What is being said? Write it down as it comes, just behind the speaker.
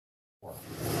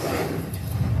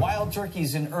wild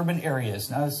turkeys in urban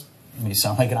areas. Now, this may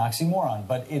sound like an oxymoron,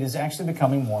 but it is actually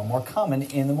becoming more and more common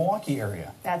in the Milwaukee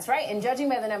area. That's right, and judging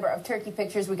by the number of turkey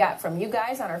pictures we got from you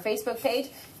guys on our Facebook page,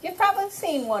 you've probably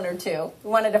seen one or two. We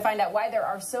wanted to find out why there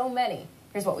are so many.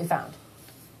 Here's what we found.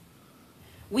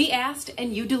 We asked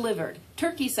and you delivered.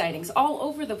 Turkey sightings all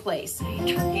over the place.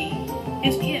 Turkey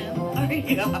is in our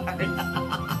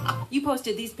yard. You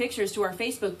posted these pictures to our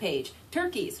Facebook page.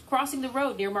 Turkeys crossing the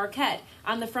road near Marquette,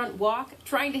 on the front walk,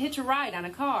 trying to hitch a ride on a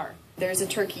car. There's a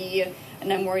turkey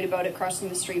and I'm worried about it crossing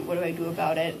the street. What do I do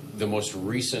about it? The most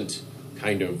recent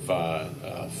kind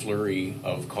of flurry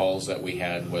of calls that we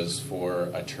had was for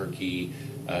a turkey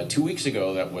 2 weeks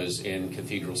ago that was in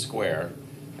Cathedral Square.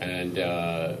 And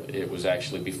it was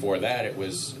actually before that it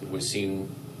was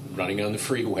seen running on the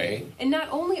freeway. And not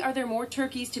only are there more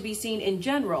turkeys to be seen in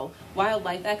general,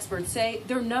 wildlife experts say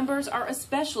their numbers are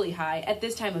especially high at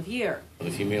this time of year.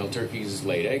 The female turkeys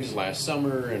laid eggs last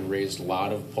summer and raised a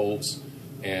lot of poults,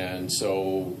 and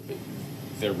so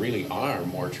there really are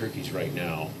more turkeys right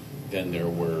now than there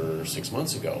were 6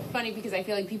 months ago. Funny because I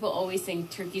feel like people always think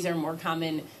turkeys are more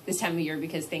common this time of year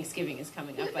because Thanksgiving is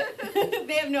coming up, but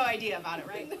they have no idea about it,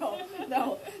 right?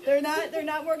 No, they're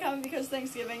not more common because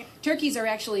Thanksgiving. Turkeys are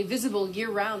actually visible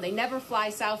year-round. They never fly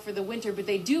south for the winter, but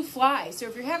they do fly. So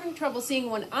if you're having trouble seeing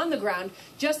one on the ground,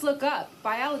 just look up.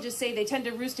 Biologists say they tend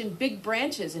to roost in big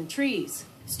branches and trees.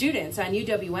 Students on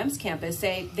UWM's campus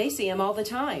say they see them all the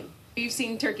time. You've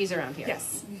seen turkeys around here?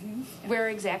 Yes. Where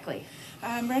exactly?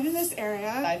 Right in this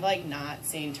area. I've not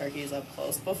seen turkeys up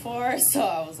close before, so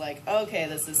I was like, okay,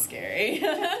 this is scary.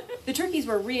 The turkeys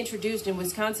were reintroduced in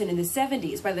Wisconsin in the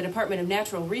 70s by the Department of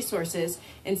Natural Resources,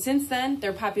 and since then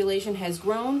their population has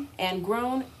grown and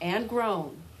grown and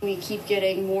grown. We keep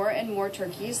getting more and more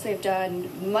turkeys. They've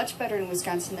done much better in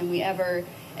Wisconsin than we ever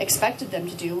expected them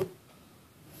to do.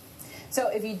 So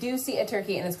if you do see a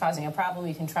turkey and it's causing a problem,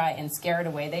 you can try and scare it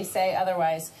away, they say.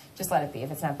 Otherwise, just let it be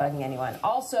if it's not bugging anyone.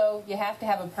 Also, you have to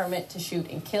have a permit to shoot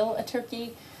and kill a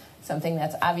turkey, something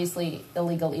that's obviously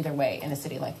illegal either way in a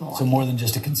city like Milwaukee. So more than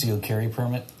just a concealed carry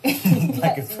permit?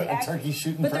 Like Yes, a turkey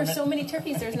shooting but permit? there's so many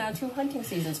turkeys. There's now 2 hunting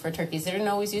seasons for turkeys. There didn't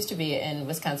always used to be in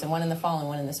Wisconsin, one in the fall and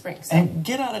one in the spring. So. And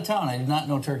get out of town. I did not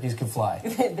know turkeys could fly.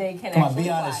 They can Come on, actually be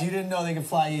honest. fly. You didn't know they could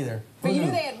fly either. But Who you knew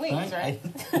knew? they had wings, right?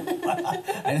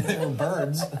 I knew they were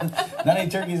birds. Not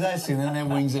any turkeys I've seen. They don't have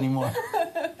wings anymore.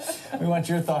 We want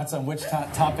your thoughts on which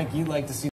topic you'd like to see.